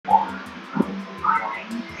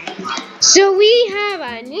So we have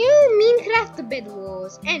a new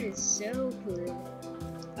minecraftbuilds, and it's so cool.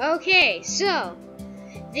 Okay, so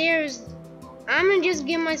I'm gonna just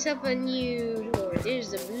give myself a new door.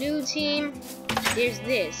 There's the blue team. There's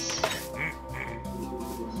this.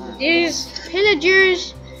 There's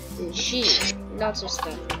pillagers and sheep. Lots of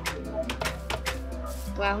stuff.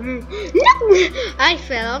 Wow. No! I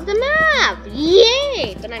fell off the map.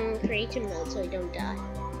 Yay! But I'm in creative mode, so I don't die.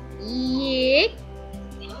 Yay!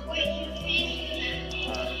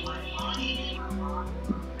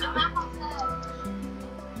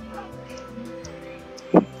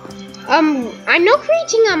 I'm not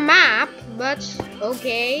creating a map, but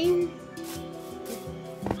okay.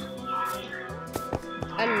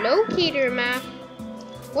 A locator map?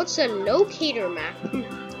 What's a locator map?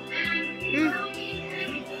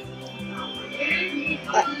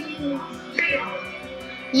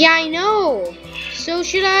 Yeah, I know. So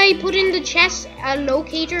should I put in the chest a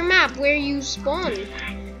locator map where you spawn?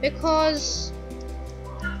 Because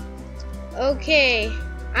okay,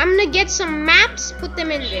 I'm gonna get some maps, put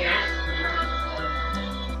them in there.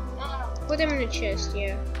 Put them in the chest,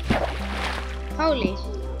 yeah. Holy.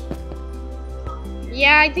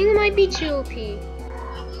 Yeah, I think it might be too OP.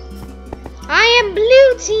 I am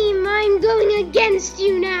blue team. I'm going against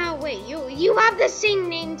you now. Wait, you have the same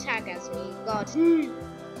name tag as me. God.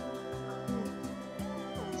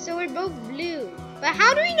 So we're both blue. But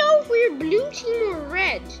how do we know if we're blue team or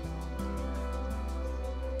red?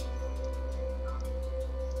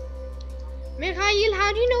 Mikhail,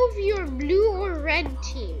 how do you know if you're blue or red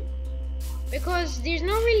team? Because there's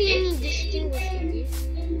not really any distinguishing.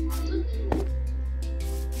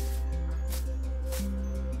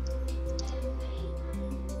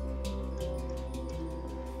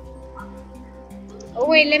 Oh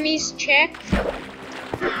wait, let me check.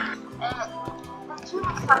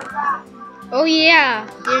 Oh yeah,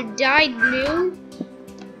 they're dyed blue.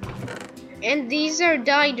 And these are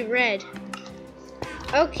dyed red.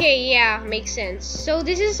 Okay, yeah, makes sense. So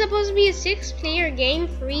this is supposed to be a 6-player game,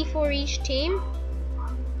 3 for each team.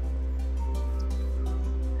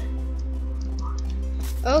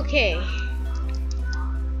 Okay.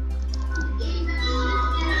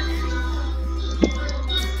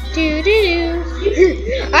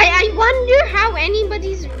 I wonder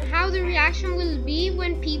how the reaction will be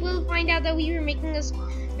when people find out that we were making us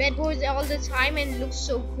bedboards all the time and it looks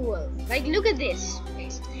so cool. Like, look at this.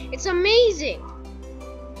 It's amazing.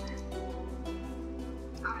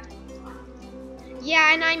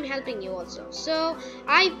 Yeah, and I'm helping you also. So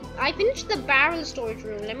I finished the barrel storage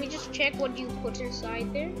room. Let me just check what you put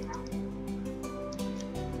inside there.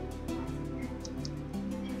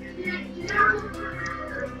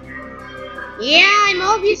 Yeah, I'm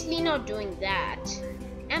obviously not doing that.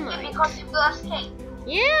 Am I? Because you will escape.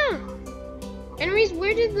 Yeah. Anyways,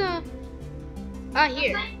 where did the... Ah,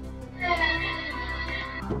 here.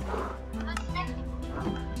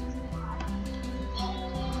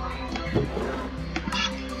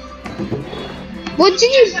 What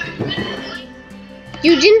did you...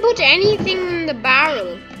 You didn't put anything in the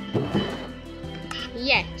barrel.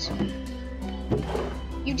 Yet.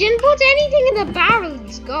 You didn't put anything in the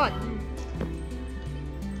barrels, God.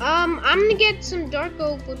 I'm gonna get some dark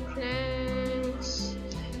oak wood planks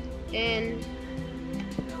and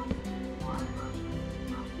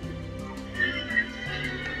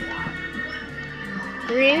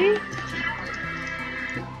really?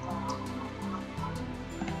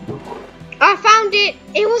 I found it.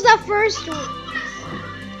 It was the first one.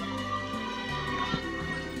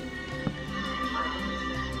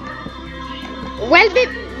 Well,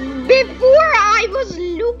 before I was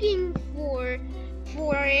looking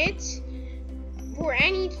for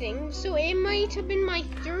anything, so it might have been my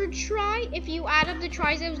 3rd try if you add up the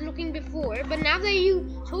tries I was looking before. But now that you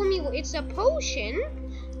told me it's a potion,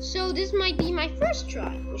 so this might be my 1st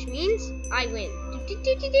try, which means I win.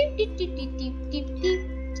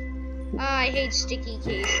 I hate sticky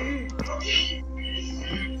case.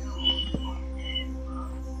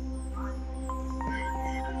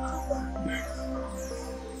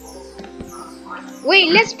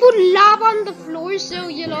 Wait, let's put lava on the floor so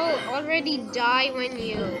you'll already die when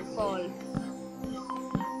you fall.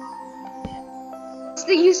 What's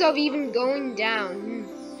the use of even going down?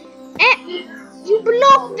 You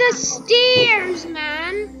blocked the stairs,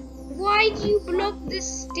 man. Why do you block the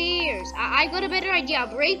stairs? I got a better idea.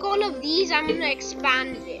 Break all of these. I'm gonna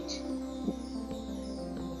expand it.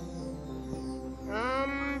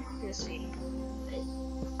 Let's see.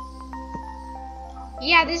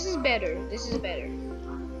 Yeah, this is better. This is better.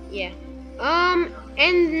 Yeah.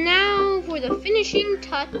 And now for the finishing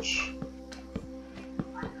touch.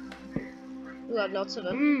 We got lots of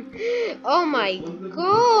them. Oh my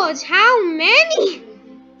god, how many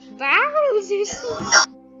barrels is this?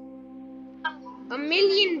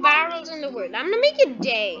 1,000,000 barrels in the world. I'm gonna make it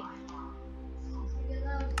day.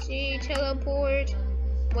 See, teleport.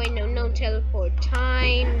 Wait, no teleport.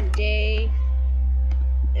 Time, day,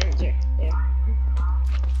 enter. There.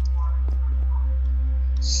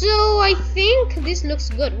 So I think this looks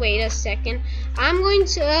good. Wait a second. I'm going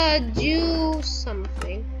to do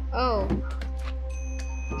something. Oh.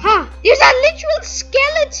 Huh. There's a literal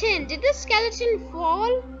skeleton. Did the skeleton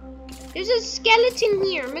fall? There's a skeleton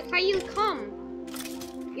here. Mikhail, come.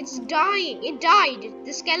 It's dying. It died.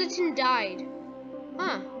 The skeleton died.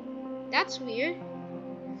 Huh. That's weird.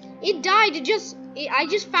 It died. I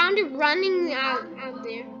just found it running out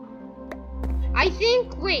there. I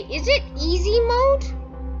think, wait, is it easy mode?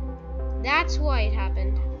 That's why it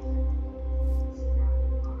happened.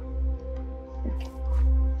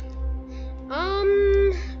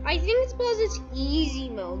 I think it's because it's easy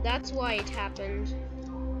mode. That's why it happened.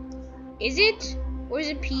 Is it? Or is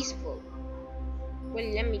it peaceful? Well,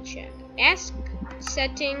 let me check. Ask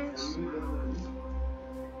settings.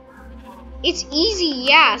 It's easy,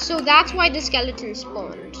 yeah. So that's why the skeleton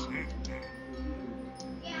spawned.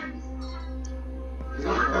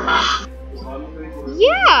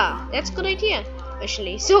 Yeah, that's a good idea,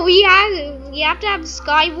 actually. So we have to have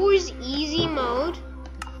Skywars easy mode.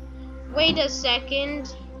 Wait a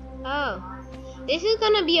second. Oh, this is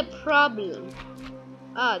gonna be a problem.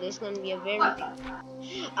 Oh, this is gonna be a very big.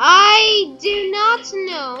 I do not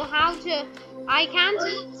know how to. I can't.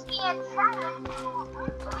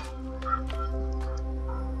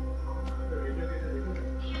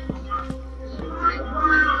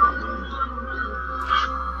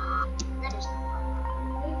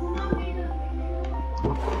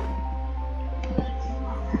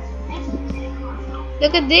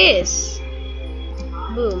 Look at this.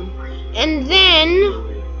 Boom. And then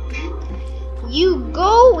you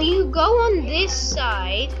go on this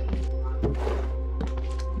side.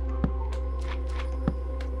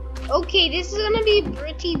 Okay, this is gonna be a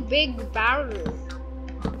pretty big barrel.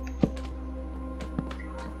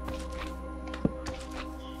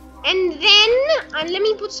 And then let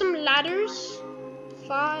me put some ladders.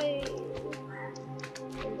 5.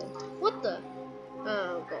 What the?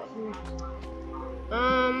 Oh god.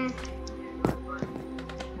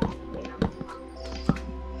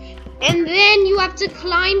 And then you have to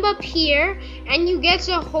climb up here and you get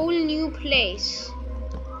a whole new place.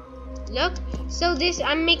 Look, so this,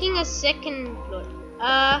 I'm making a second floor.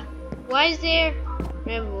 Why is there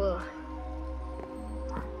red wool?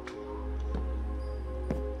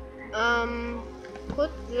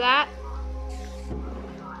 Put that.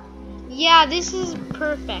 Yeah, this is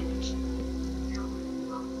perfect.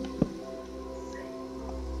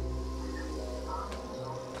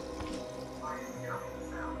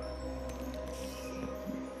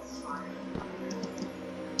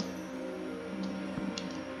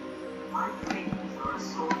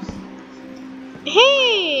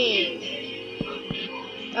 Hey!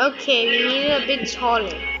 Okay, we need it a bit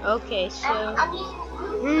taller. Okay, so...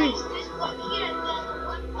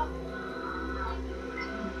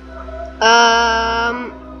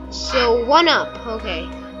 So 1 up, okay.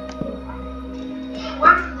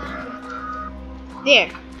 There.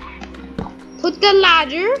 Put the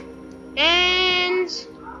ladder, and...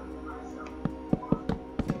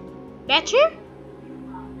 Better?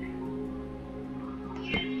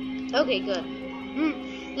 Okay, good.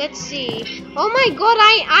 Let's see. Oh my god,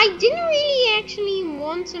 I didn't really actually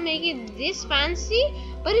want to make it this fancy,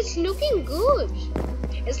 but it's looking good.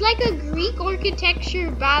 It's like a Greek architecture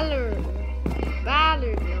ballad.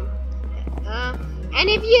 And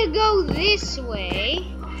if you go this way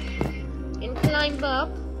and climb up,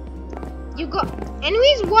 you go.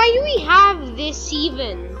 Anyways, why do we have this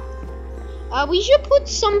even? We should put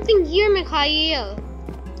something here, Mikhail,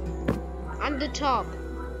 on the top.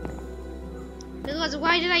 Because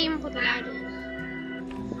why did I even put the ladder?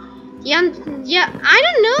 Yeah, I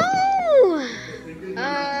don't know.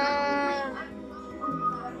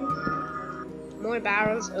 More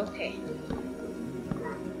barrels, okay.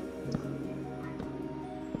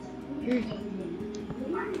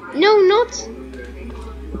 No, not.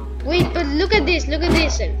 Wait, but look at this.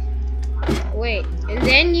 Wait, and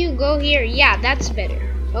then you go here. Yeah, that's better.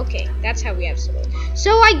 Okay, that's how we have to.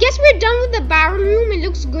 So I guess we're done with the barrel room. It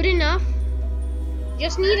looks good enough.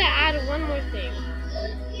 Just need to add one more thing.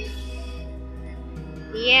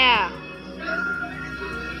 Yeah.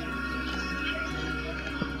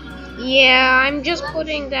 Yeah, I'm just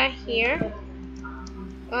putting that here.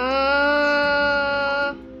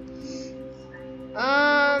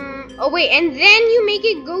 Oh wait, and then you make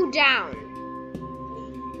it go down.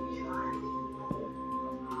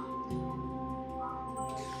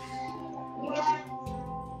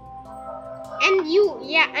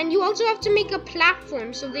 And you also have to make a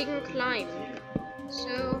platform so they can climb.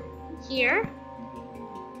 So here.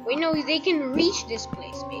 Wait, no, they can reach this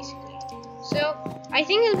place basically. So I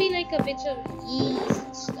think it'll be like a bit of ease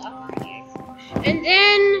and stuff here. And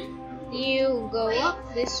then you go up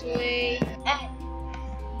this way.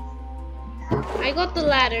 I got the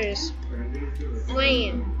ladders.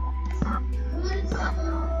 Playing.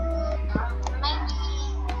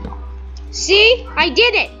 See? I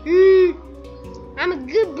did it! I'm a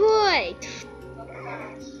good boy!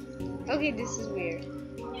 Okay, this is weird.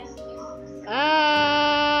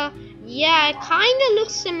 Yeah, it kinda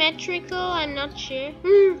looks symmetrical, I'm not sure.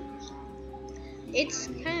 It's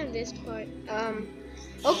kind of this part.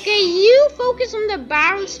 Okay, you focus on the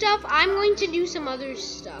barrel stuff. I'm going to do some other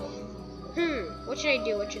stuff. What should I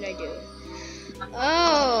do? What should I do?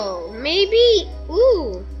 Oh, maybe.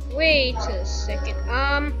 Ooh, wait a second.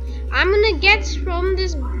 I'm gonna get from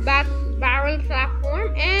this barrel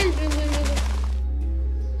platform and.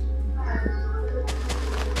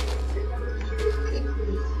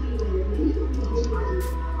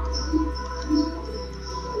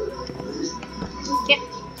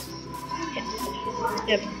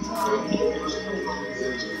 Yep.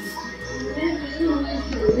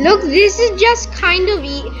 Look, this is just kind of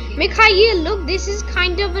Mikhail, look, this is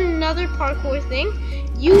kind of another parkour thing.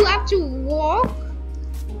 You have to walk.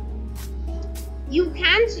 You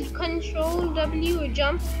can't control W or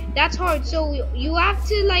jump. That's hard. So you have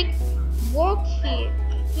to like walk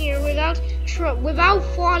here without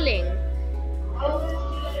falling.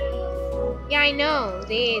 Yeah, I know.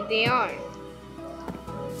 They are.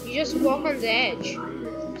 You just walk on the edge.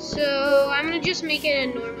 So I'm gonna just make it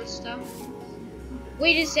a normal stuff.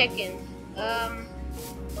 Wait a second.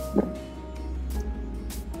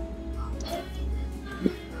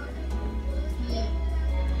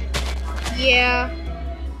 Yeah.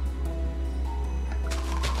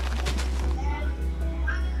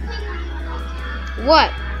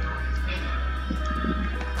 What?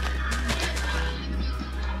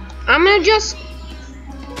 I'm gonna just.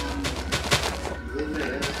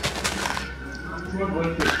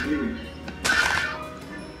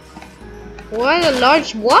 What? A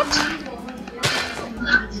large what?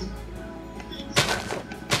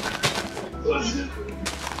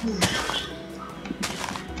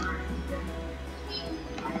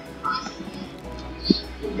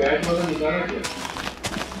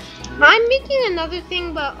 I'm making another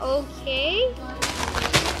thing, but okay.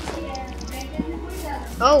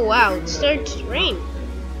 Oh wow, it started to rain.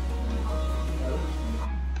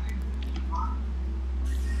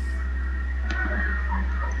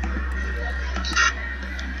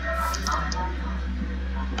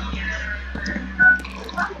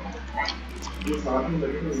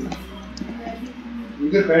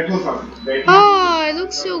 Oh, it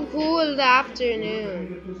looks so cool in the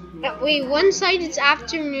afternoon. Wait, one side it's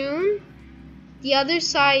afternoon, the other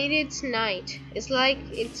side it's night. It's like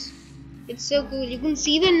it's so cool. You can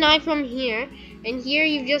see the night from here, and here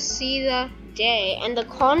you just see the day, and the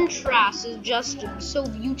contrast is just so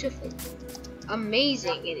beautiful.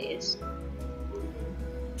 Amazing it is.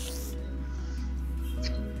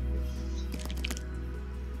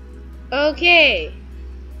 Okay,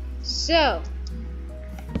 so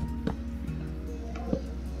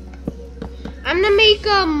I'm gonna make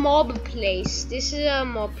a mob place. This is a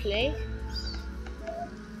mob place.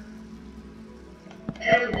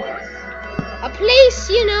 A place,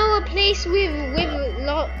 you know, a place with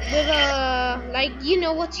like, you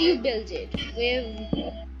know, what you build it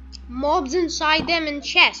with mobs inside them and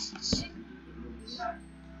chests.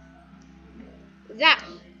 That.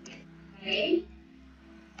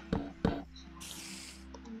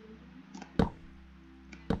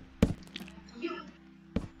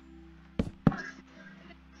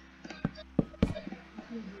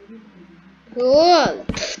 Cool.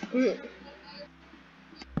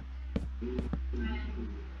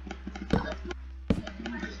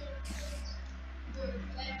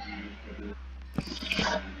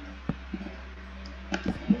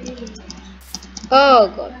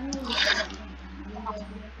 Oh god.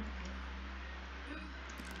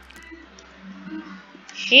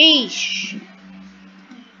 Sheesh.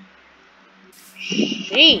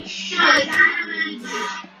 Sheesh.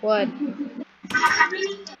 What?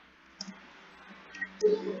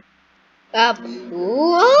 A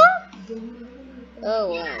pool? Oh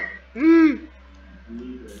wow.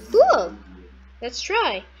 Cool. Let's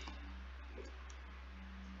try.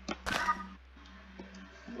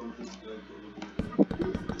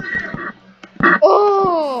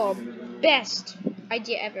 best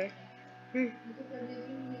idea ever.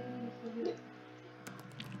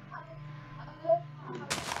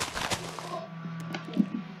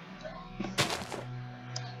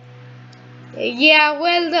 Yeah,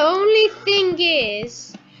 well, the only thing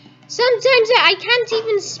is, sometimes I can't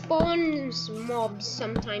even spawn mobs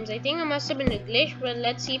sometimes. I think it must have been a glitch, but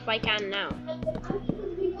let's see if I can now.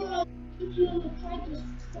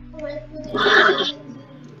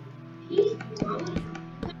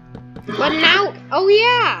 But now, oh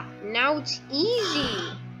yeah, now it's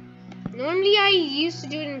easy. Normally I used to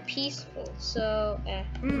do it in peaceful, so,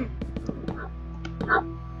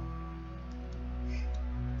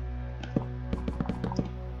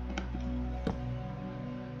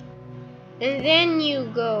 And then you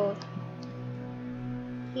go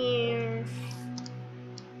here.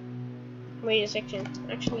 Wait a second,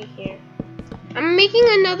 actually here. I'm making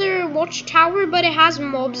another watchtower, but it has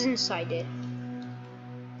mobs inside it.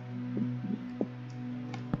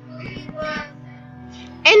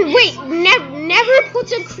 And wait, never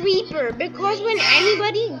put a creeper, because when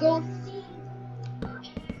anybody go...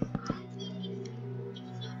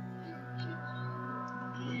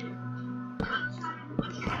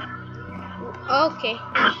 Okay.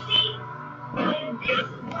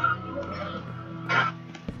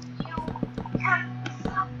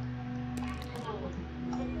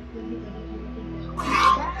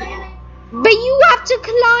 But you have to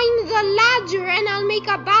climb the ladder, and I'll make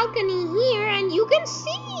a balcony here, and you can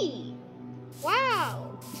see.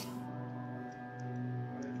 Wow.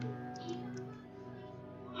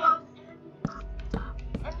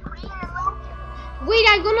 Wait,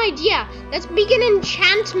 I got an idea. Let's make an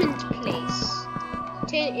enchantment place.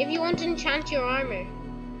 If you want to enchant your armor.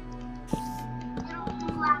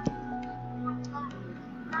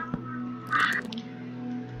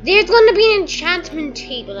 There's gonna be an enchantment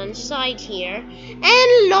table inside here,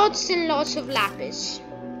 and lots of lapis.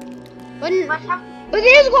 But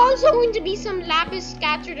there's also going to be some lapis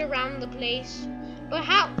scattered around the place. But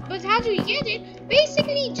how do we get it?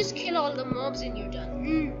 Basically, just kill all the mobs and you're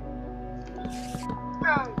done.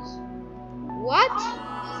 What?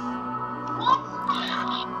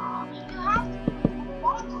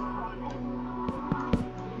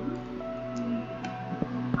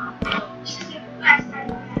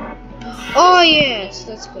 Oh yes,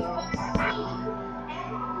 let's go.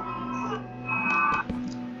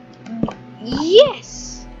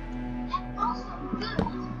 Yes.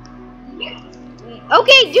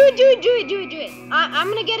 Okay, do it. I'm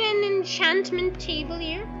gonna get an enchantment table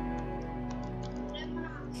here.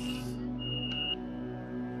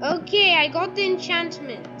 Okay, I got the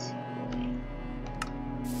enchantment.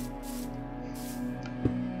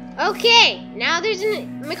 Okay, now there's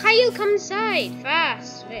an... Mikhail, come inside,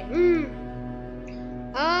 fast.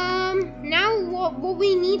 Now what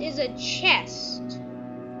we need is a chest.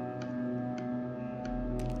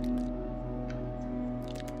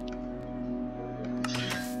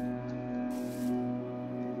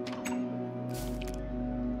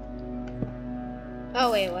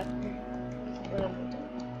 Oh wait, what?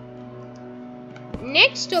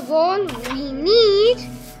 Next of all, we need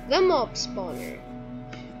the mob spawner.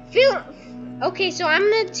 Okay, so I'm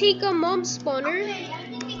gonna take a mob spawner.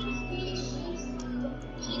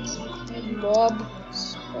 Mob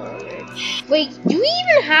spawner. Wait, do we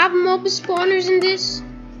even have mob spawners in this?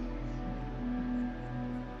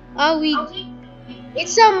 Oh,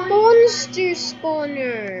 it's a monster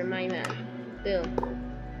spawner, my man. Boom.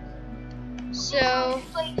 So,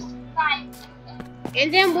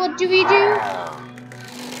 and then what do we do?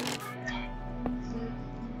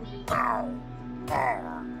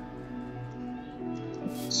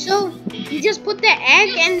 So, you just put the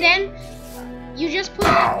egg and then you just put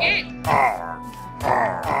the egg.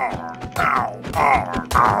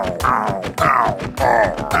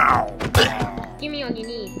 Give me all you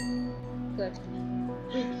need. Good.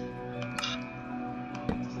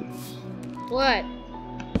 What?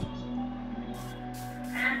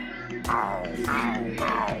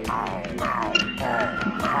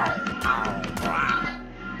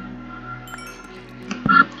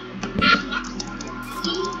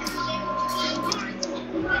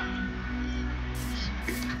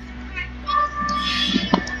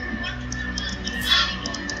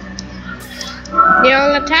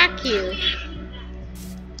 They'll attack you.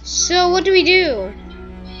 So what do we do?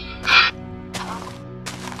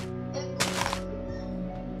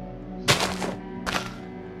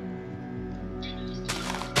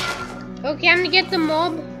 Okay, I'm gonna get the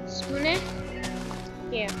mob spawner.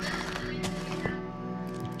 Yeah.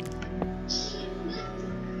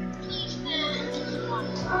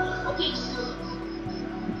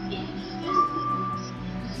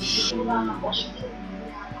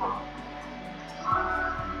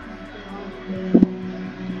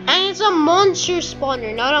 And it's a monster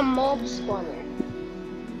spawner, not a mob spawner.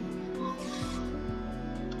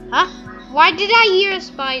 Huh? Why did I hear a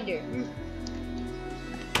spider?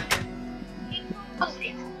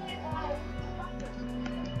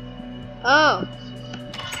 Oh.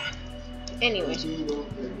 Anyways.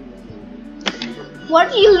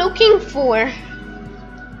 What are you looking for?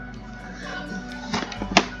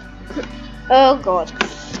 Oh god.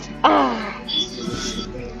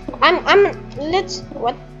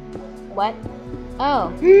 What?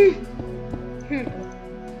 Oh.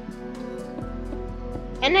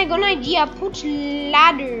 And I got an idea, put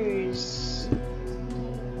ladders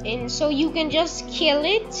in so you can just kill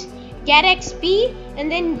it, get XP,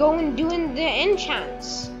 and then go and do the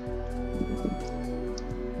enchants.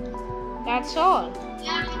 That's all.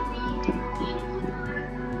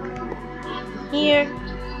 Here.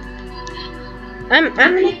 I'm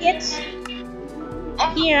gonna get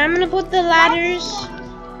here, I'm gonna put the ladders.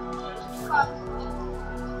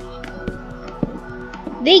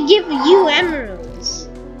 They give you emeralds.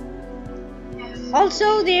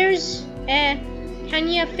 Also, there's can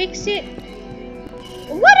you fix it?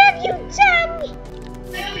 What have you done?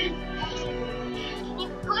 You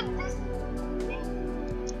put this.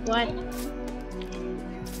 What?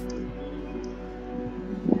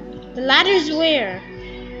 The ladder's where?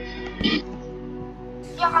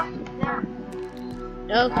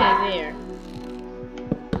 Okay, there.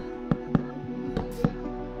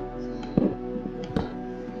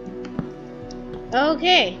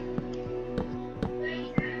 Okay.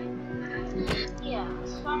 Yeah,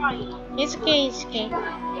 sorry. It's okay, it's okay.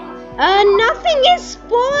 Nothing is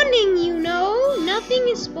spawning, you know? Nothing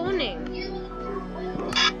is spawning.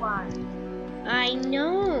 Why? I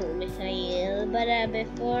know, Mikhail, but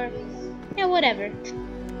before... Yeah, whatever.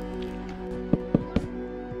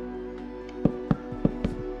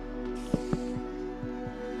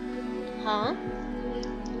 Huh?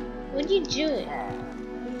 What are you doing?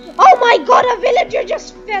 Oh my god, a villager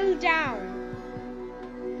just fell down.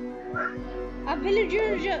 A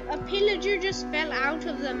pillager just fell out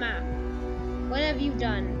of the map. What have you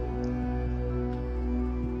done?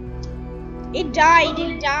 It died.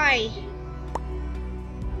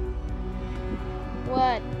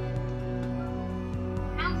 What?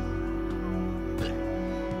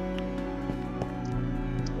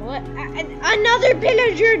 What? Another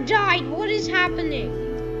pillager died. What is happening?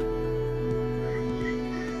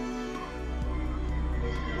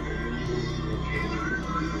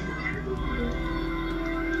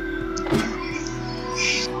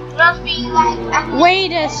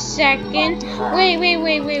 Wait a second. Wait.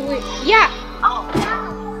 Yeah. Oh.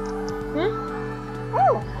 Huh?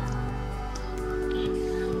 Oh.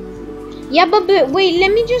 Yeah, but wait,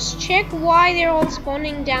 let me just check why they're all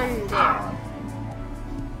spawning down there.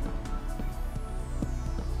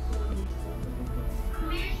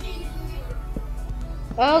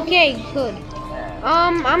 Okay, good.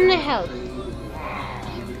 I'm gonna help.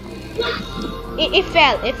 It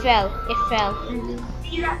fell.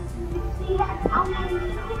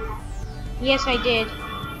 Yes, I did.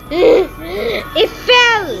 It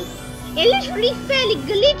fell! It literally fell. It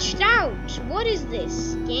glitched out. What is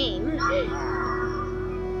this game?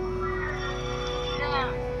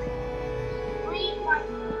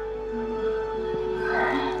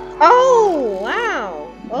 Oh,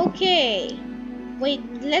 wow. Okay. Wait,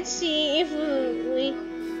 let's see if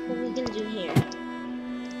what we can do here.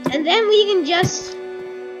 And then we can just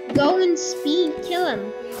go and speed kill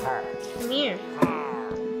him. Come here.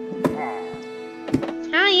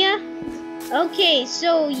 Hiya. Okay,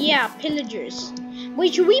 so yeah, pillagers.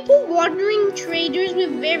 Wait, should we put wandering traders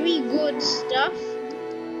with very good stuff?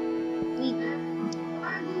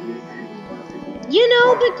 You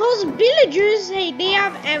know, because villagers, hey, they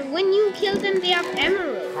have, when you kill them, they have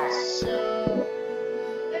emeralds. So,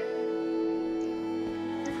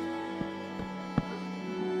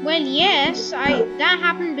 well, yes, that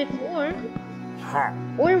happened before.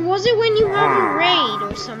 Or was it when you have a raid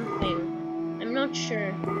or something? I'm not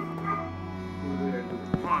sure.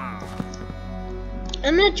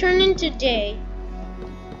 I'm gonna turn into day.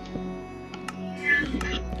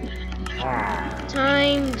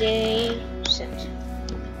 Time, day, set.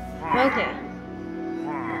 Okay.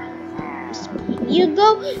 You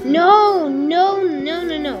go. No.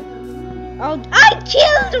 Oh, I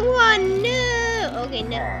killed one. No. Okay,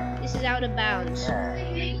 no. This is out of bounds.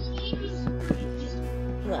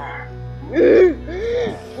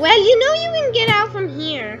 Well, you know you can get out from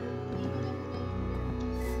here.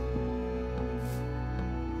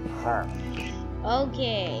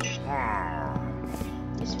 Okay.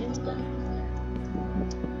 This one's done.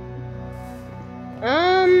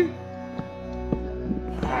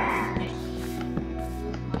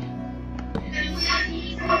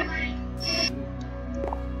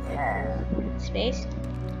 Space.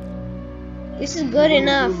 This is good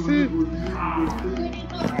enough.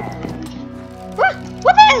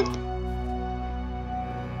 What the hell?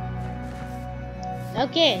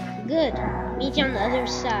 Okay, good. Meet you on the other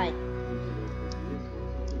side.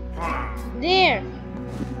 There.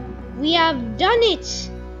 We have done it.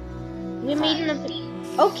 We made enough.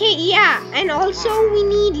 Okay, yeah. And also we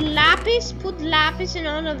need lapis. Put lapis and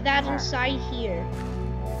all of that inside here.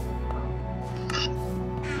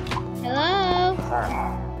 Hello.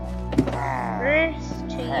 Earth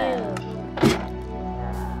to you.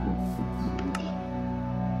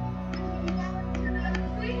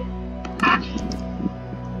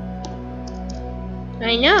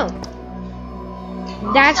 I know.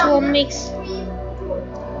 That's what makes.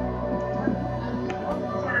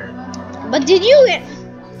 But did you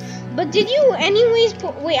anyways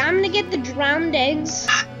put? Wait, I'm gonna get the drowned eggs.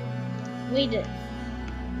 Wait.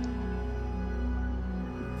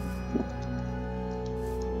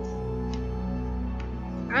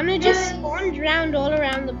 I'm gonna just spawn drowned all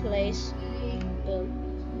around the place. Boom.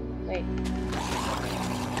 Wait.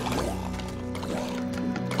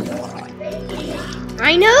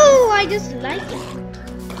 I know, I just like it.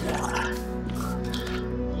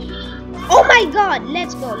 Oh my god,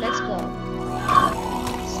 let's go.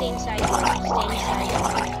 Stay inside.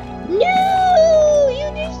 No, you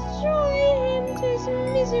destroy him to his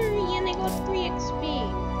misery and I got free XP.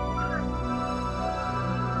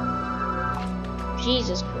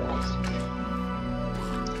 Jesus Christ.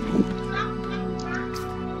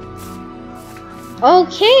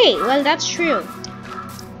 Okay, well that's true.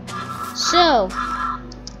 So,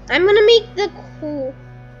 I'm gonna make the pool.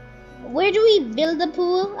 Where do we build the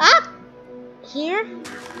pool? Ah! Here?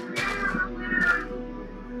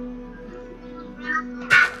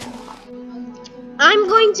 I'm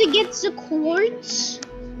going to get the quartz.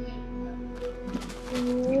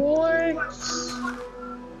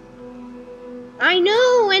 I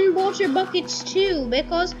know, and water buckets too,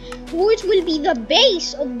 because quartz will be the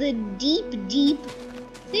base of the deep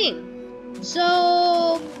thing.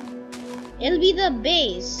 So it'll be the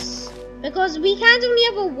base, because we can't only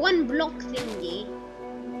have a 1 block thingy.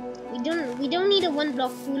 We don't need a 1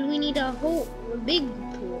 block pool. We need a big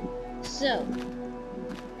pool. So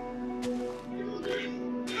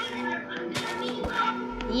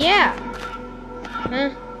yeah. Huh?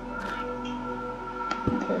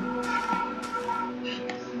 Cool.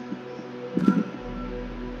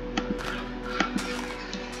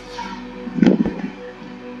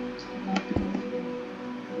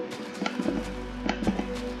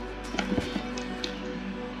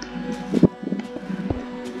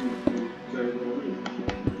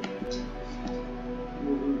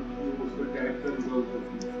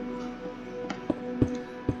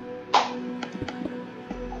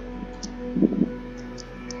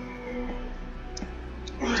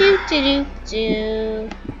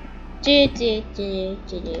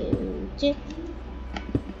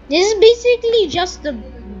 This is basically just the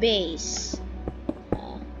base.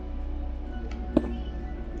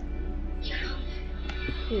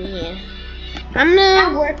 Yeah, I'm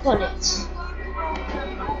gonna work on it.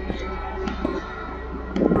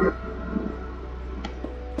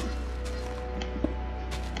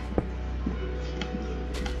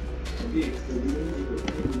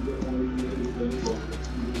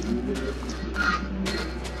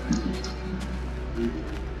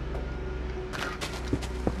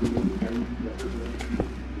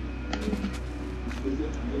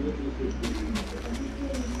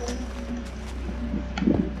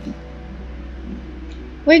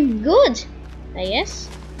 We're good, I guess.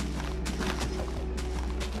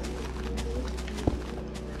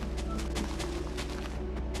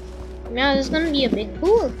 Now there's gonna be a big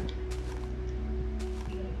pool.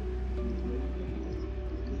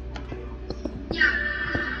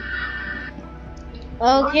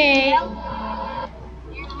 Okay.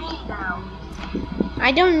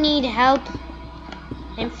 I don't need help.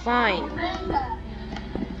 I'm fine.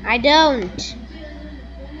 I don't.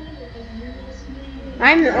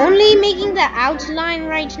 I'm only making the outline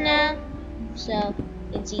right now, so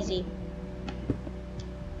it's easy.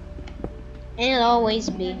 And it'll always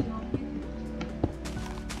be.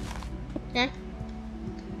 Huh?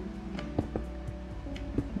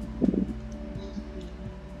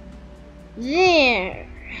 There.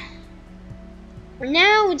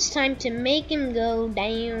 Now it's time to make him go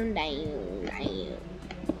down, down, down.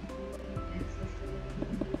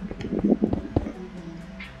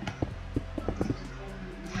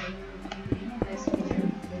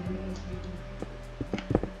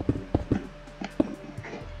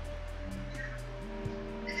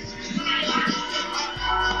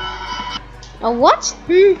 A what?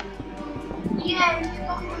 Yeah,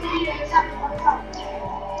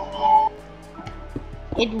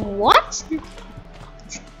 It what?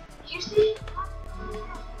 you see?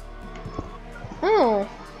 Oh.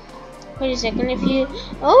 Wait a second, if you...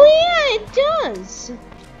 Oh yeah, it does!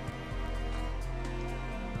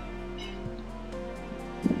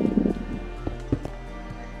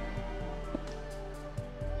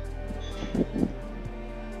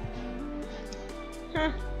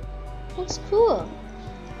 Huh. That's cool.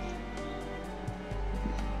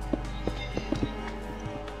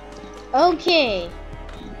 Okay.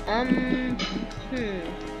 I'm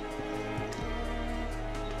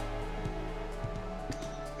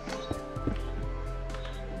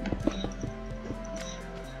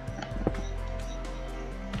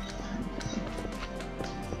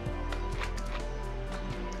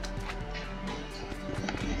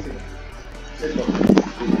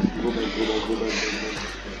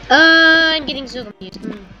getting so confused.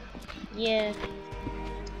 Yeah.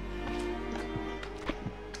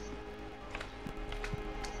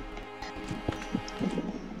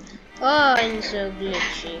 Oh, I'm so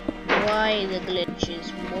glitchy. Why the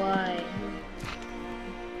glitches? Why?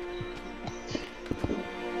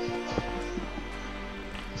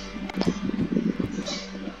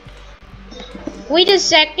 Wait a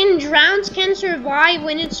second, drowns can survive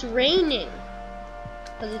when it's raining.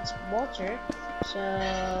 Because it's water. So...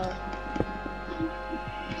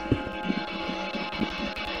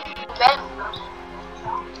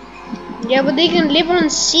 yeah, but they can live on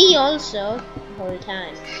sea also. All the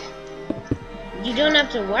time. You don't have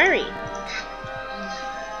to worry.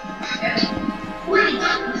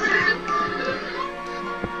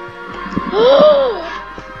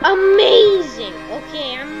 Amazing!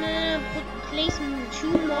 Okay, I'm gonna place 2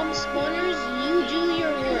 mob spawners. You do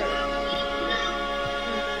your work.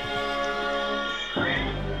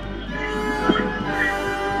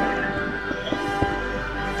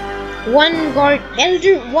 One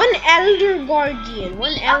elder guardian.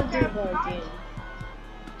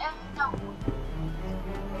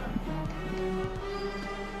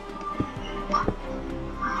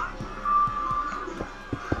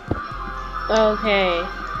 Okay.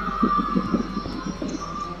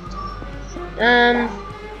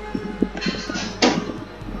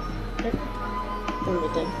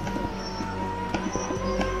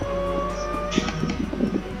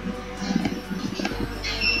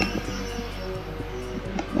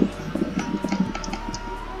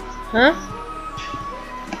 Huh?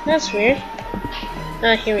 That's weird.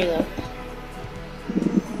 Ah, here we go.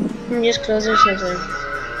 Just close it something.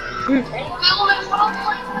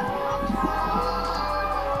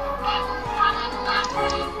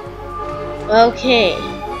 Okay,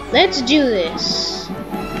 let's do this.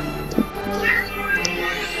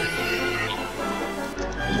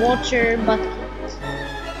 Water bucket.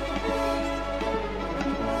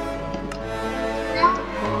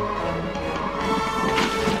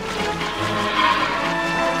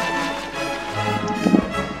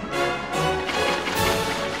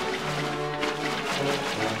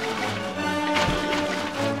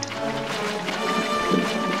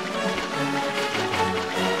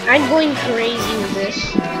 I'm going crazy with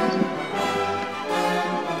this.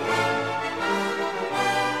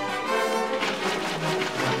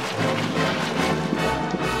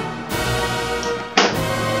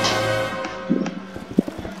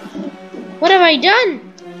 What have I done?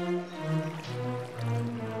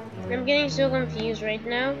 I'm getting so confused right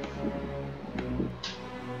now.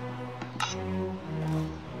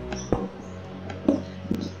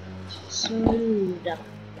 Smooth.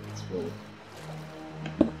 Smooth.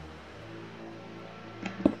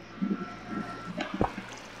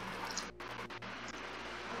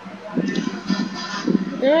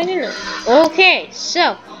 No, I didn't know. Okay,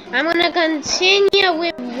 so I'm gonna continue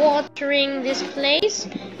with watering this place.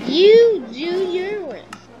 You do your work.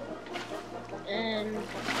 And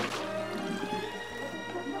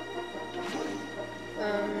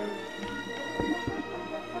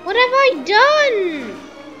what have I done?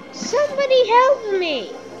 Somebody help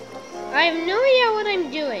me. I have no idea what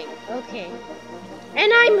I'm doing. Okay.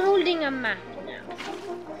 And I'm holding a map now.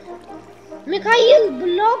 Mikhail,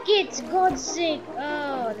 block it, God's sake.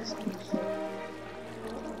 Oh, this could be a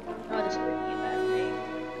bad thing.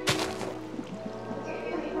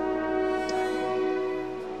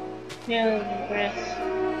 No breath.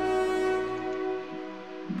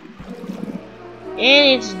 And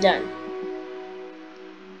it's done.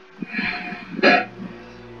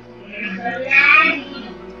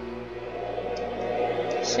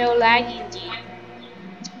 So laggy indeed.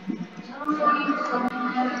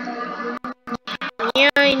 Yeah,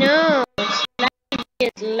 I know.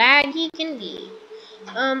 It's laggy can be.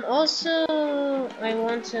 Also, I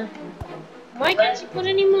want to... Why can't you put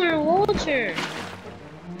any more water?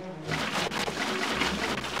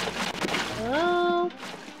 Hello?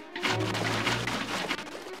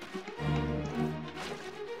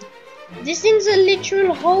 This thing's a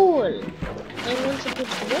literal hole. I want to put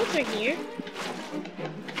water here.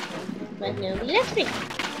 But nobody lets me.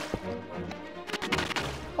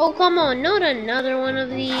 Oh, come on, not another one of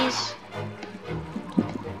these.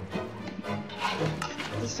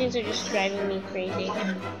 These things are just driving me crazy.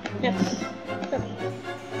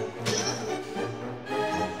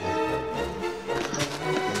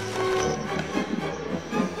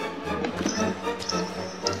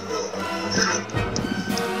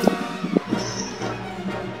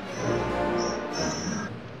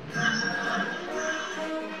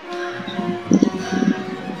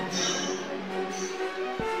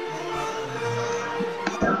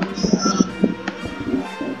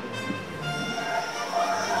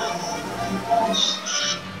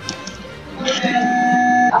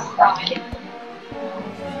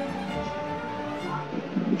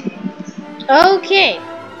 Okay.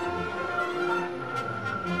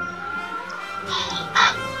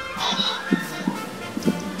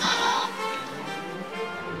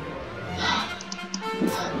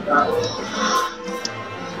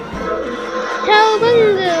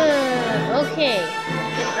 Cowabunga! Okay.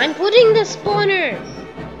 I'm putting the spawner.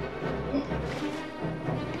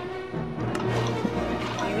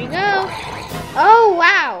 Here we go. Oh,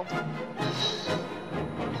 wow.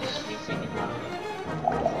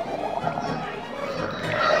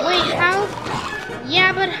 Wait, how?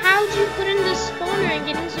 Yeah, but how do you put in the spawner? I'm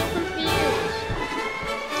getting so confused.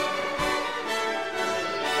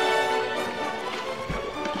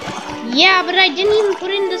 Yeah, but I didn't even put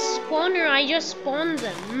in the spawner. I just spawned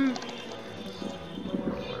them.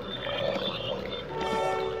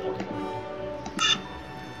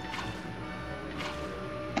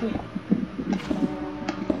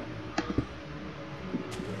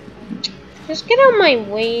 Just get out of my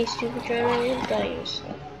way, stupid drama. You'll die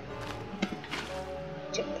yourself.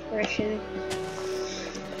 Depression.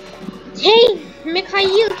 Hey,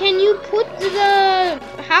 Mikhail, can you put the...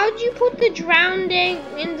 How'd you put the drowned egg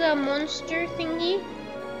in the monster thingy?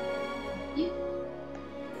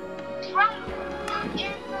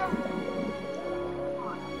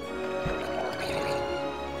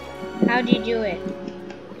 How'd you do it?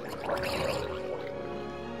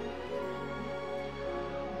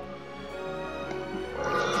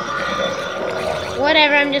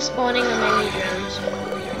 Whatever, I'm just spawning on many drowns.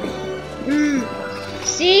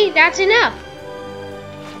 See, that's enough.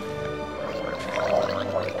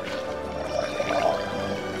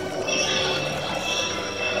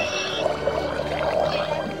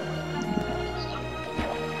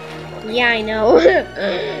 Yeah, I know.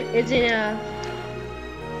 It's enough.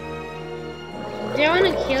 They want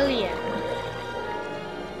to kill you.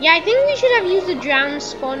 Yeah, I think we should have used the drowned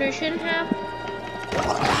spawner, shouldn't have?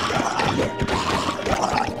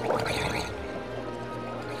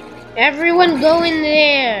 Everyone go in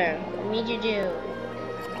there. What need you do?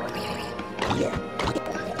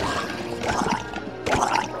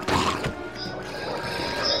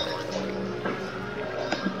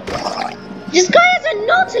 This guy has a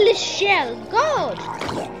nautilus shell. God.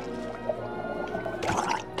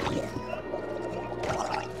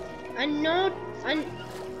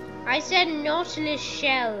 I said nautilus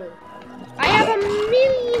shell. I have a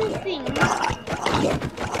million things.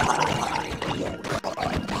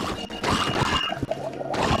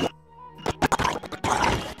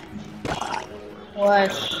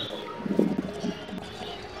 What?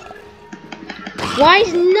 Why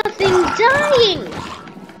is nothing dying?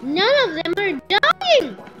 None of them are dying.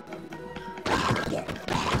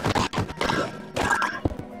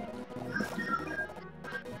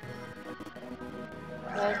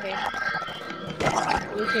 Okay.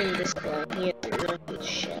 You can destroy here. No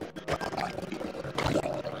shit.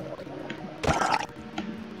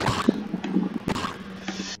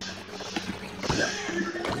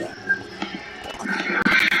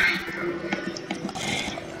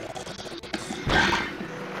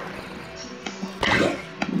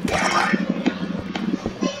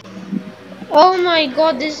 Oh my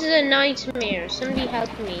god, this is a nightmare. Somebody help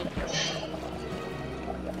me.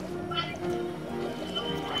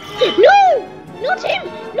 No! Not him!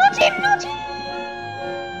 Not him! Not him!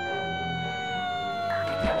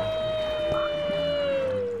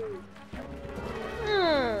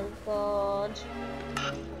 Oh god.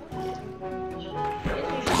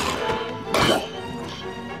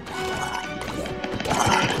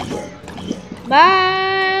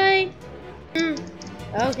 Bye!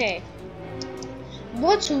 Okay. What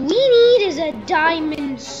What we need is a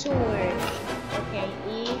diamond sword. Okay,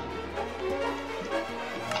 E.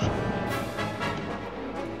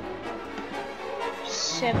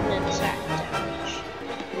 Seven attack damage.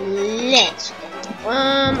 Let's go.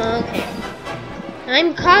 Okay.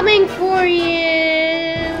 I'm coming for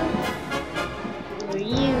you. Or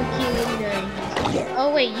you killing me.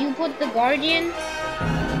 Oh wait, you put the guardian?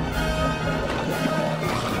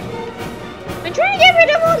 I'm trying to get rid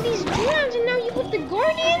of all these drums and now you put the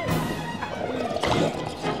guardian?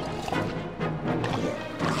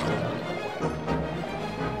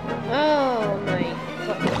 Oh my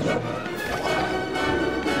god.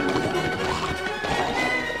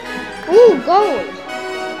 Ooh, gold!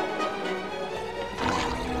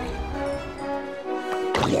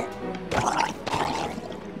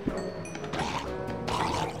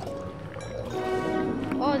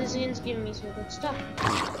 Oh, this game's giving me some good stuff.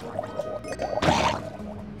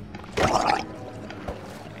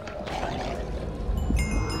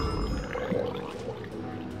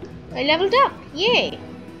 I leveled up! Yay!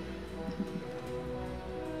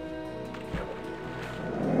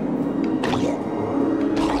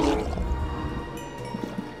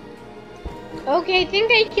 Okay, I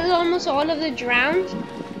think I killed almost all of the drowns.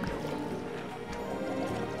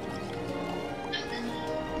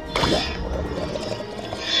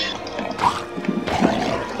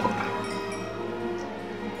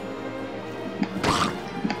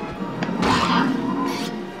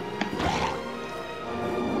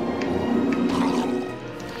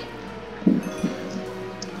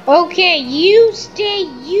 Okay, you stay,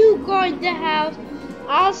 you guard the house.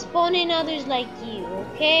 I'll spawn in others like you,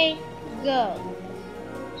 okay? Go.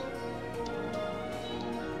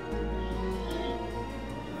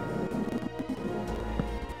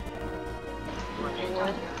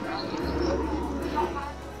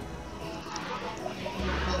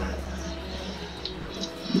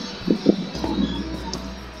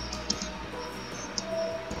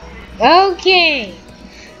 Okay,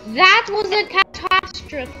 that was a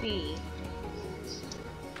catastrophe.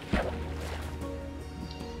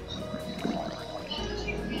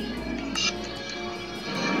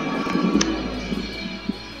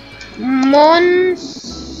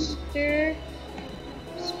 Monster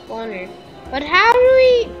spawner. But how do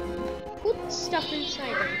we put stuff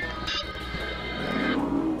inside them?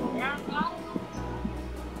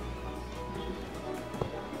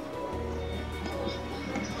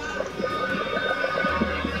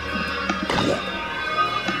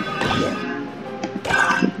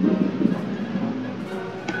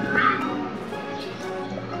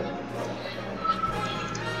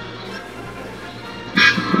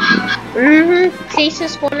 Place a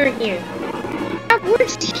spawner here. That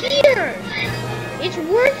works here! It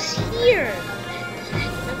works here!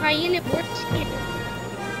 Okay, it works here.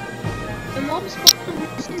 The mob spawner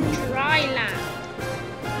works in dry land.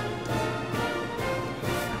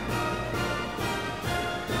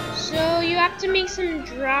 So you have to make some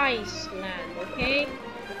dry land, okay?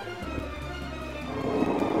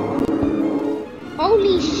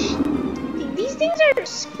 Holy sh! These things are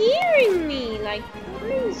scaring me like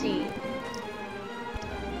crazy.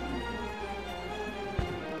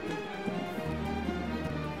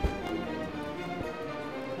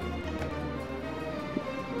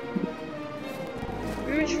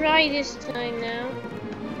 I'm gonna try this time now.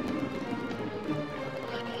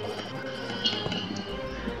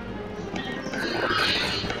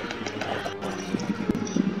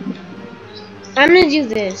 I'm gonna do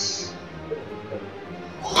this.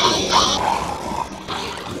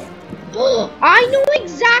 I know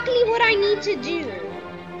exactly what I need to do.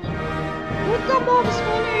 Put the mob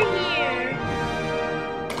spawner here.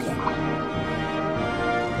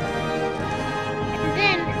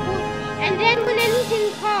 And then when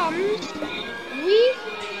anything comes,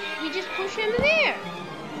 we just push him there.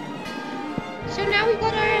 So now we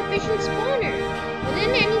got our efficient spawner. But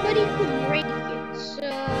then anybody could break it. So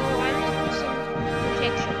I'm gonna put some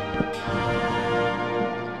protection.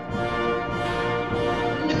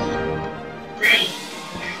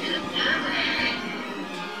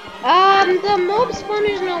 The mob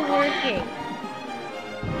spawner's not working.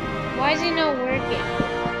 Why is it not working?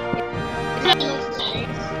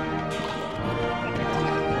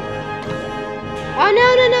 Oh no,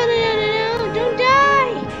 don't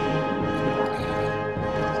die!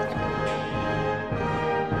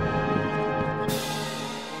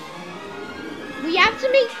 We have to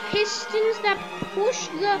make pistons that push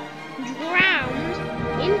the ground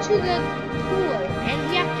into the pool, and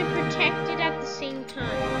we have to protect it at the same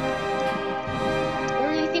time. The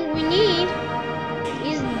only thing we need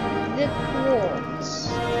is the quartz.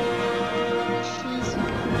 Cheesy.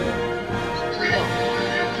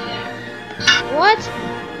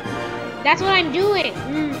 That's what I'm doing.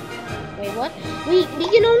 Wait, what? We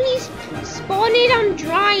can only spawn it on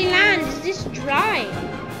dry land. Is this dry?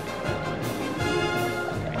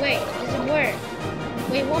 Wait, does it work?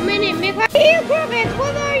 Wait, 1 minute, Mikhail,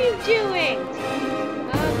 what are you doing?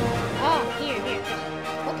 Here.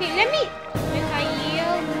 Okay, let me,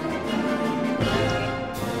 Mikhail.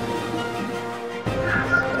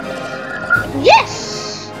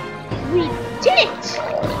 Yes! We did it!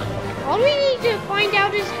 All we need to find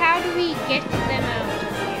out is how do we get them out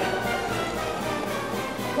of here.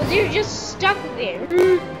 Because they're just stuck there.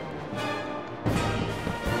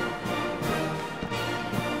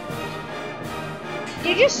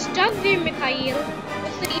 They're just stuck there, Mikhail.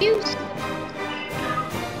 What's the use?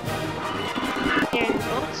 They're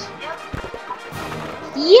not.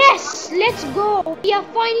 Yes! Let's go! We have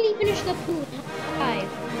finally finished the food. Five.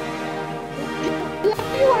 Do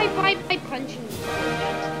I buy by punching?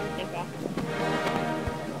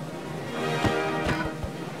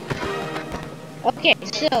 Okay,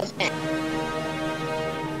 so then.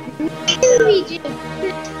 What do we do?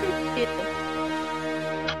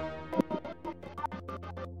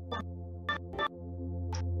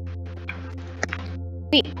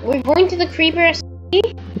 Wait, we're going to the creeper SC?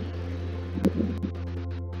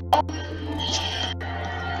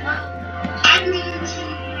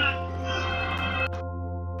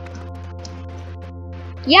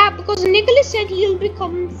 Yeah, because Nicholas said he'll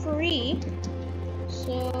become free.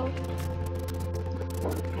 So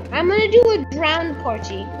I'm gonna do a drown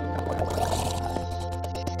party.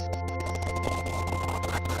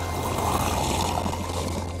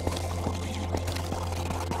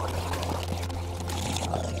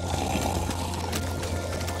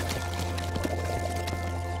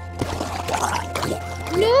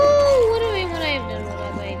 No! What have I done? What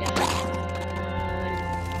have I done?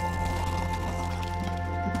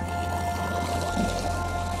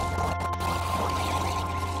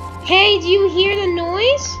 Hey, do you hear the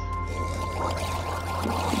noise?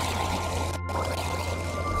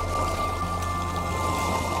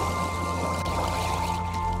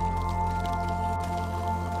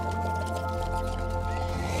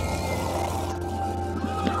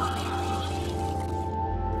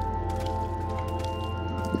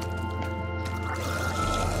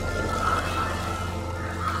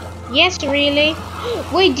 Yes, really?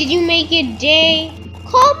 Wait, did you make it day?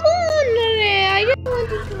 Come on, Ray. I just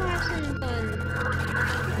wanted to have some fun.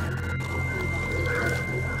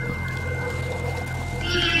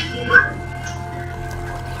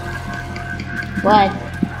 What?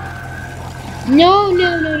 No.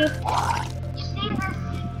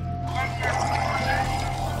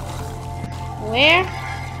 Where?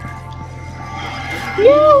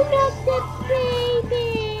 No, not the baby.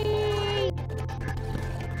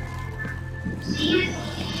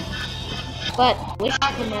 But which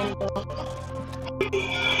commando?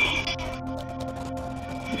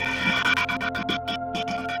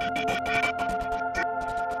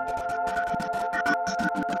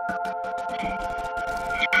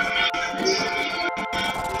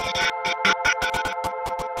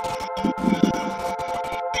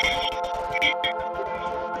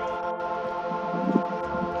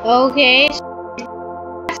 Okay, so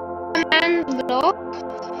command block.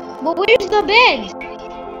 But where's the bed?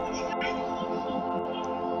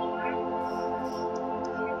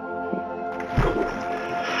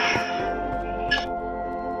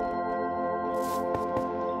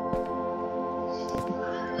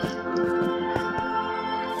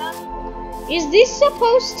 Is this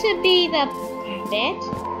supposed to be the bed?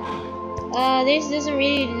 This doesn't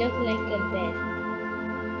really look like a bed.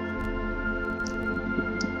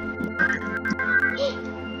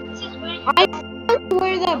 I found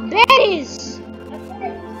where the bed is!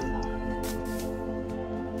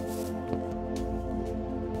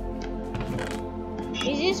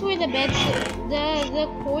 Is this where the bed's... the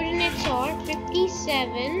coordinates are?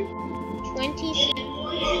 57,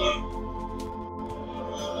 27...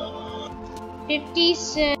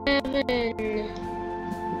 57.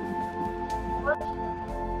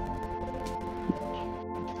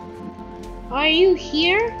 Are you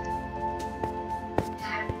here?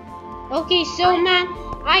 Okay, so man,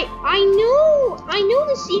 I know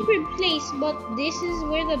the secret place, but this is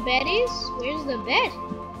where the bed is. Where's the bed?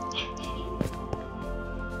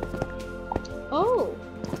 Oh,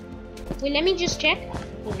 wait, let me just check.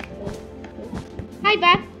 Hi,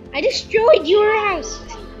 Bab. I destroyed your house.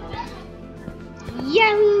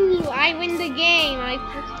 Yahoo! I win the game.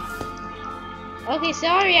 Okay,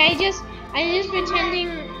 sorry. I just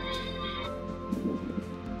pretending.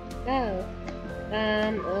 Oh.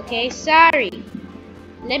 Okay, sorry.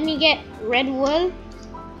 Let me get red wool,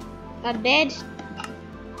 a bed,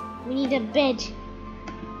 We need a bed.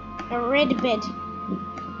 A red bed.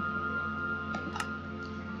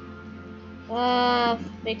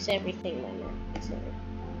 Fix everything right now. Fix everything.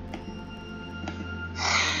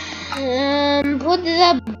 Put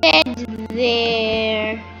the bed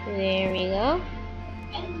there. There we go.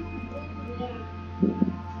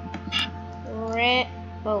 Red.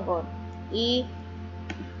 Oh god.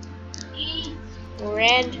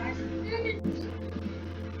 Red.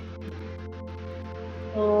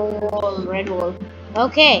 Oh, red wall.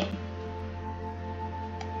 Okay.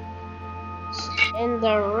 And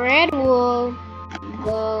the red wool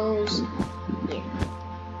goes here.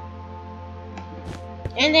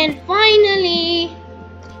 And then finally,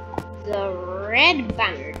 the red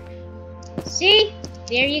banner. See?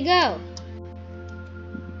 There you go.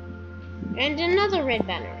 And another red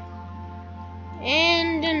banner.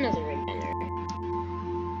 And another red banner.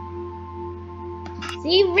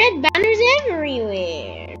 See? Red banners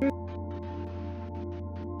everywhere.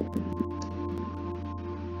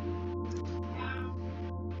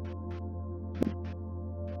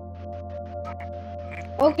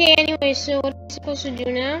 Okay, anyway, so what am I supposed to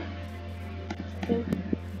do now?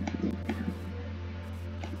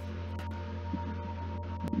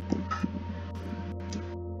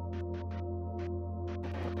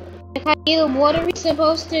 Mikhail, what are we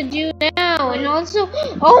supposed to do now? And also,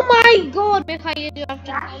 oh my god, Mikhail, you have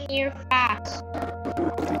to come here fast.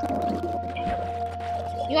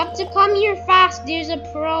 You have to come here fast, there's a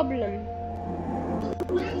problem.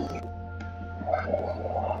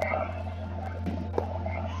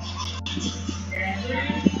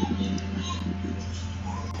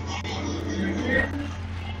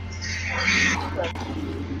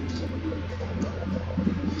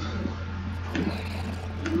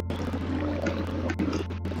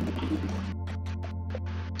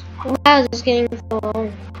 Wow, this is getting so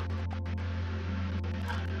long.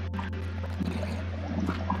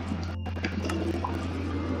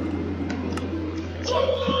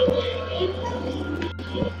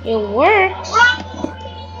 It works.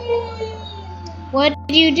 What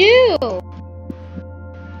did you do?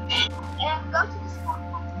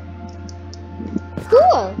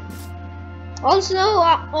 Cool. Also,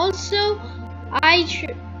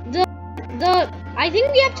 I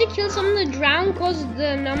think we have to kill some of the drown because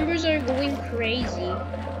the numbers are going crazy.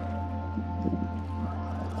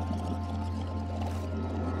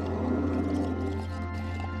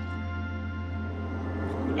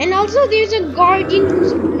 And also, there's a guardian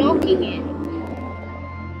who's blocking it.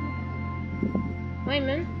 Hi,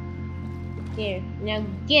 man. Here, now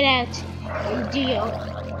get out and do your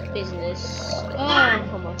business. Oh,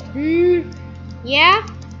 come on. Yeah?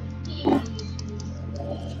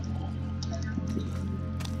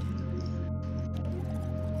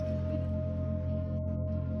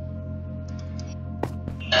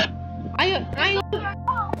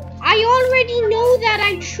 I already know that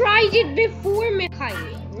I tried it before, Mikhail.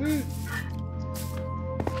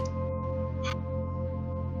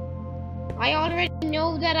 I already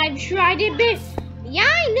know that I've tried it before. Yeah,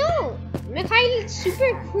 I know. Mikhail is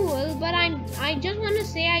super cool, but I just want to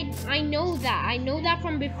say I know that. I know that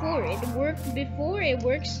from before. It worked before, it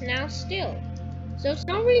works now still. So it's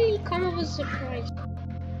not really kind of a surprise.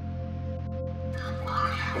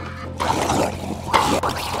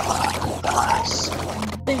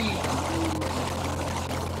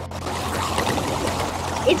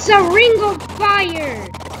 It's a ring of fire!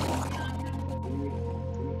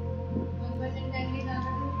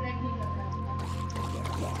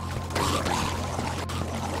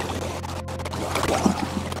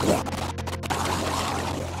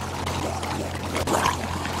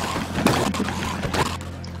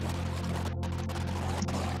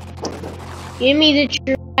 Give me the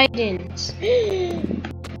trident.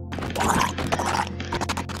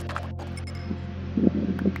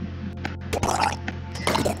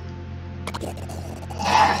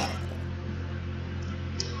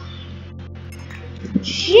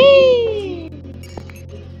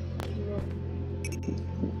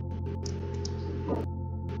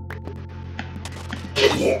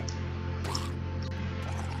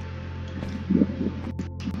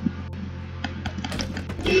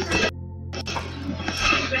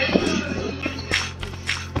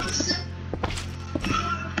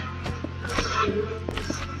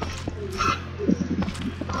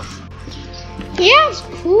 Yeah, it's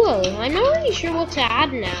cool. I'm not really sure what to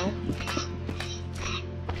add now.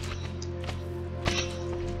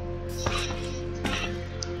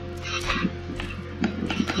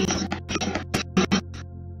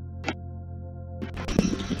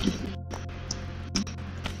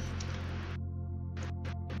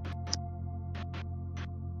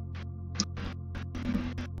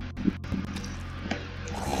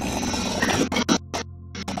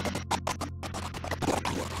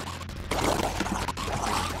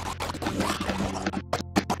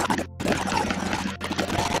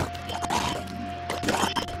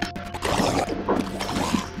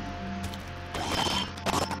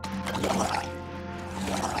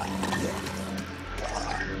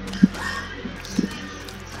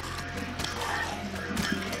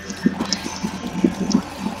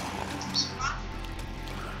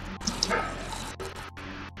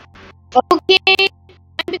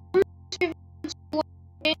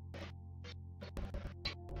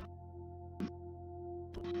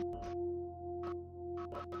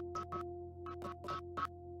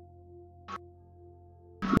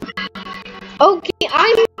 Okay,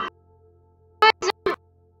 I'm ready.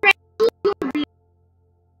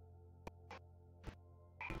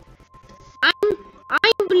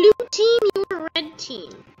 I'm blue team, you're red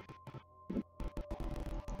team.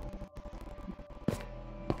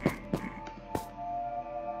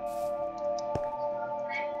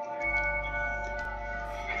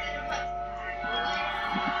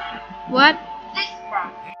 What?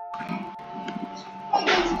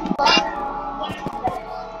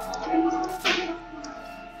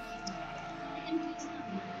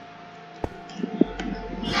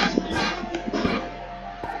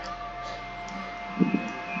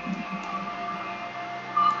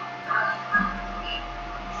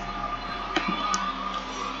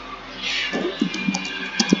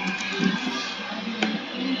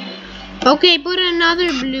 Okay, put another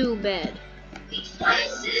blue bed.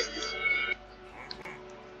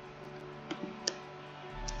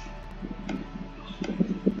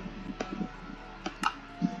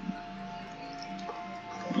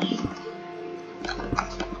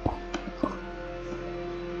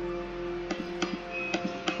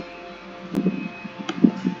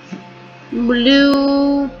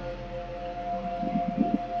 Blue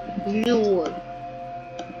wood.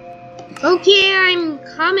 Okay, I'm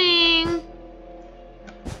coming.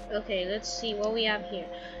 Okay, let's see what we have here.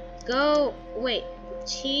 Go, wait,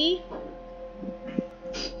 T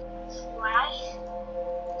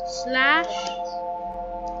slash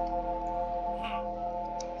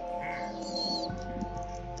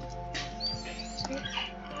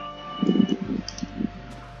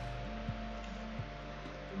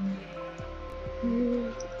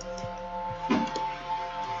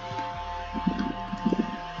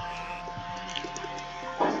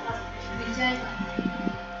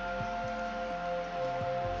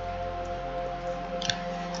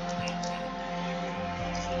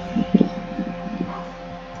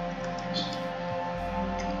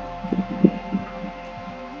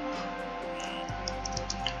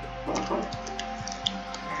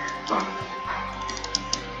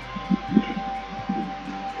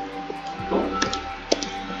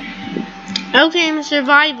okay, I'm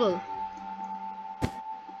survival.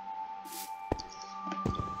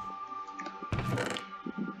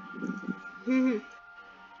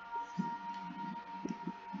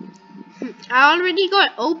 I already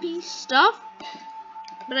got OP stuff,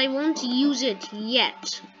 but I won't use it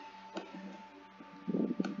yet.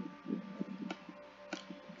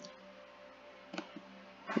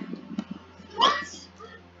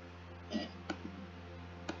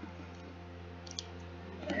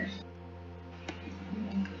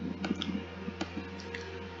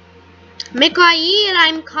 Mikhail,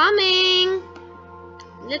 I'm coming.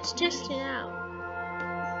 Let's test it out.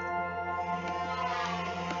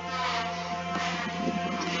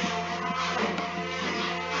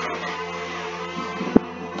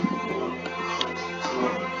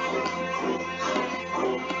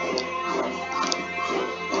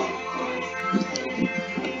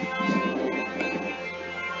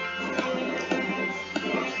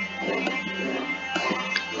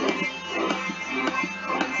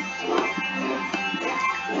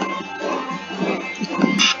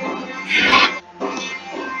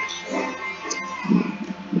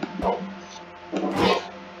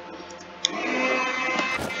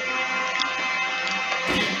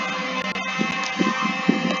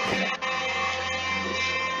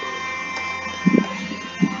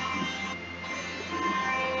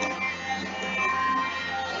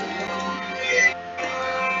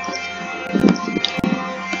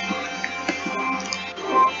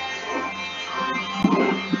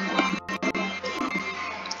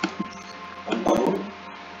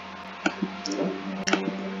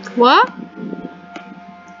 What?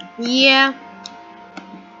 Yeah.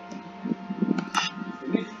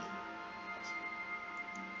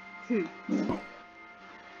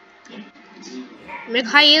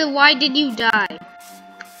 Mikhail, why did you die?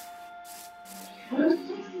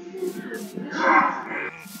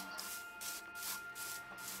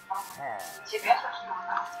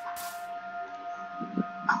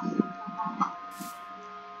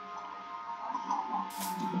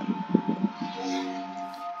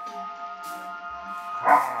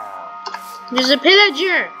 There's a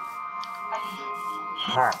pillager.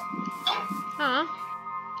 Huh?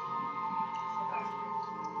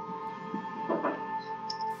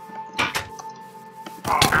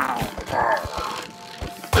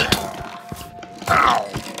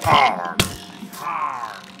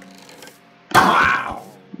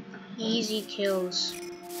 Easy kills.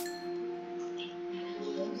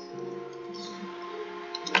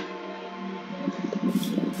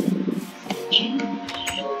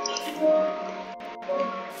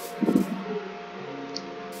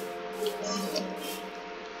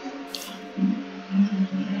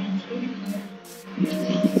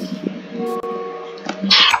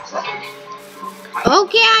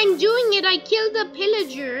 Okay, I'm doing it. I killed the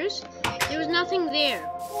pillagers. There was nothing there.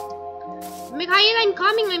 Mikhail, I'm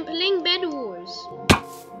coming. I'm playing Bed Wars.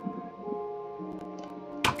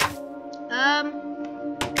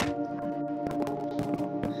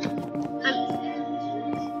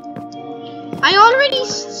 I already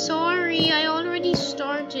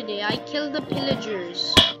started it. I killed the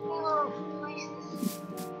pillagers.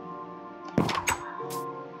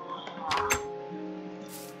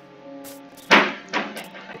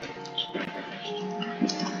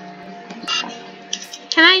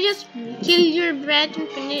 Can I just kill your bread and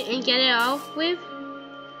finish and get it off with?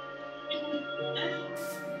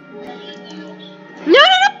 No!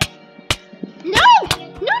 No!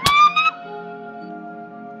 No!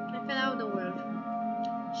 I fell out of the world.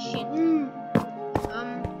 Shit.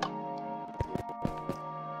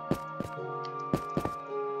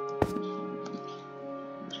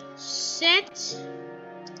 Set.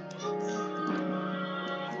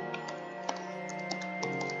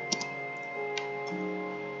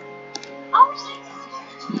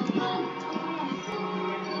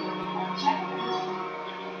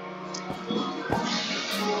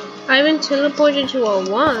 I've been teleported to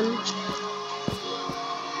Aawaan.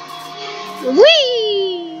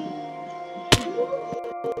 Whee!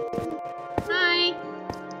 Hi.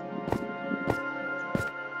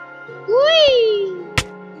 Whee!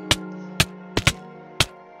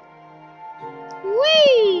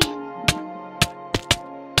 Whee!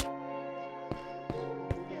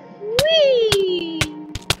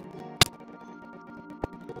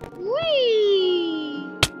 Whee!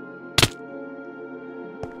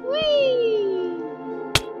 Whee!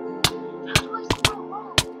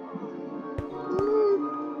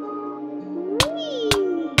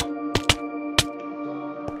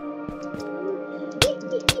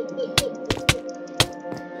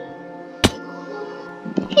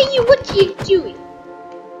 Hey, you, what are you doing?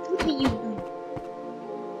 What are you doing?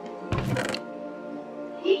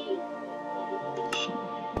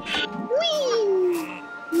 Whee!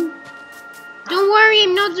 Don't worry,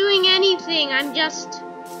 I'm not doing anything. I'm just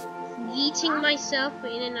yeeting myself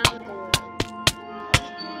in and out of the world.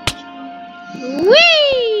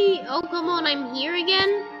 Whee! Oh, come on, I'm here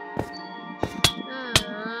again?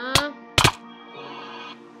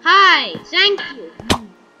 Hi, thank you.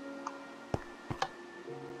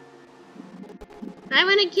 I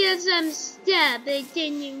wanna kill some stuff, but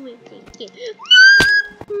then you will take it.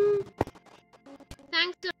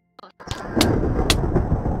 Thanks a lot.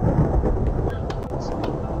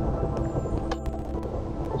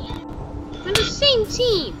 We're the same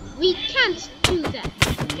team. We can't do that.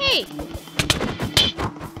 Hey!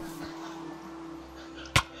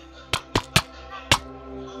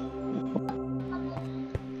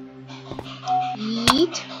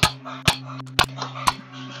 Eat.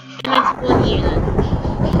 Let's go here then.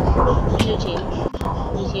 You too.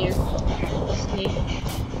 He's here. Snake.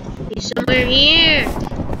 He's somewhere here.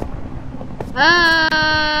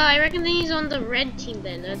 I reckon he's on the red team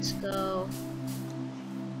then. Let's go.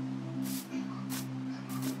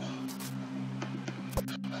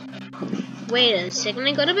 Wait a second,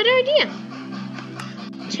 I got a better idea.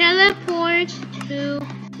 Teleport to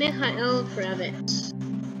Mikhail Kravitz.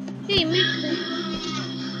 Hey, Mikhail.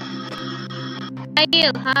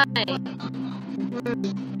 Hi.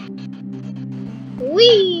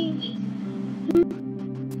 Wee.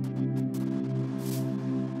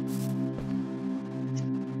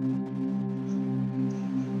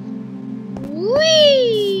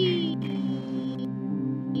 Wee.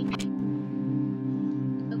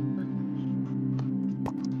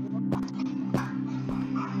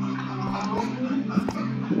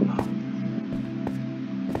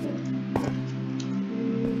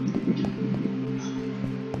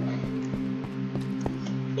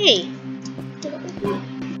 Hey.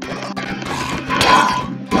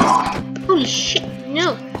 Holy shit,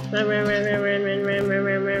 no. Run.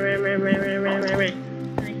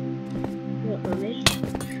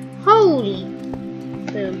 Holy.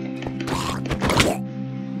 Boom.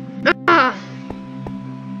 Ah.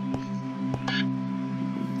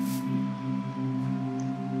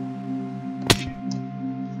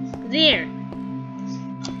 There.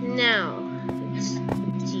 Now, let's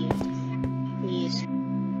see. Please.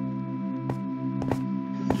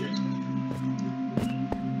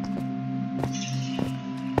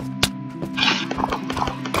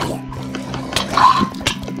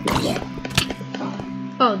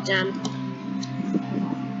 Oh, damn.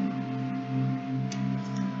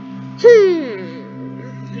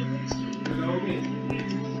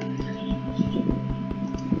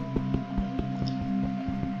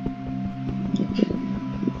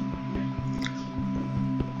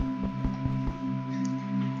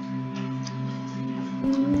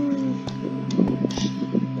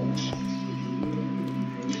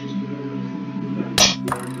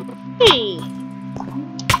 Hey.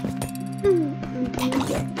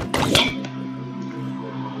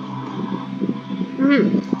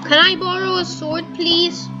 Can I borrow a sword,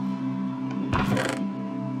 please?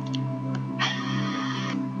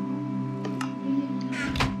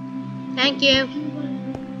 Thank you.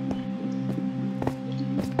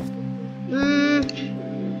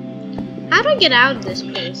 How do I get out of this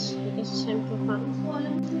place? I guess it's time for fun.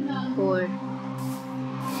 Or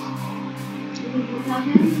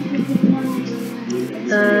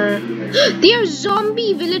there are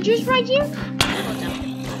zombie villagers right here?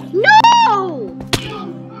 No!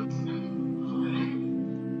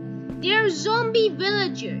 There are zombie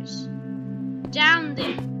villagers down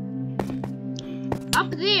there. Up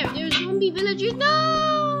there are zombie villagers.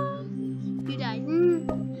 No! You died.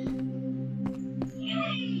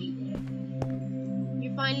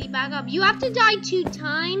 You're finally back up. You have to die 2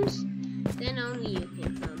 times, then only you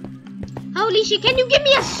can come. Holy shit, can you give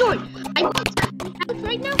me a sword? I want that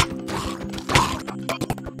right now.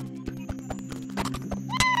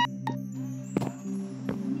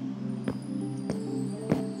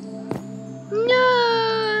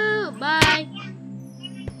 No! Bye.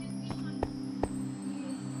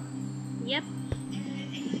 Yep.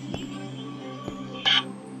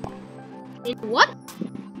 In what?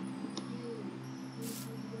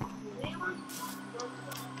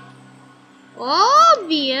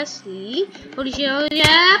 Obviously. Holy shit, oh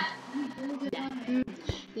yeah.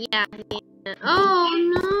 Yeah. Oh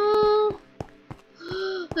no.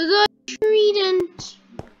 The trident.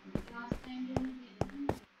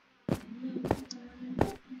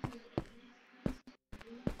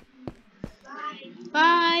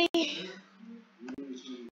 Bye.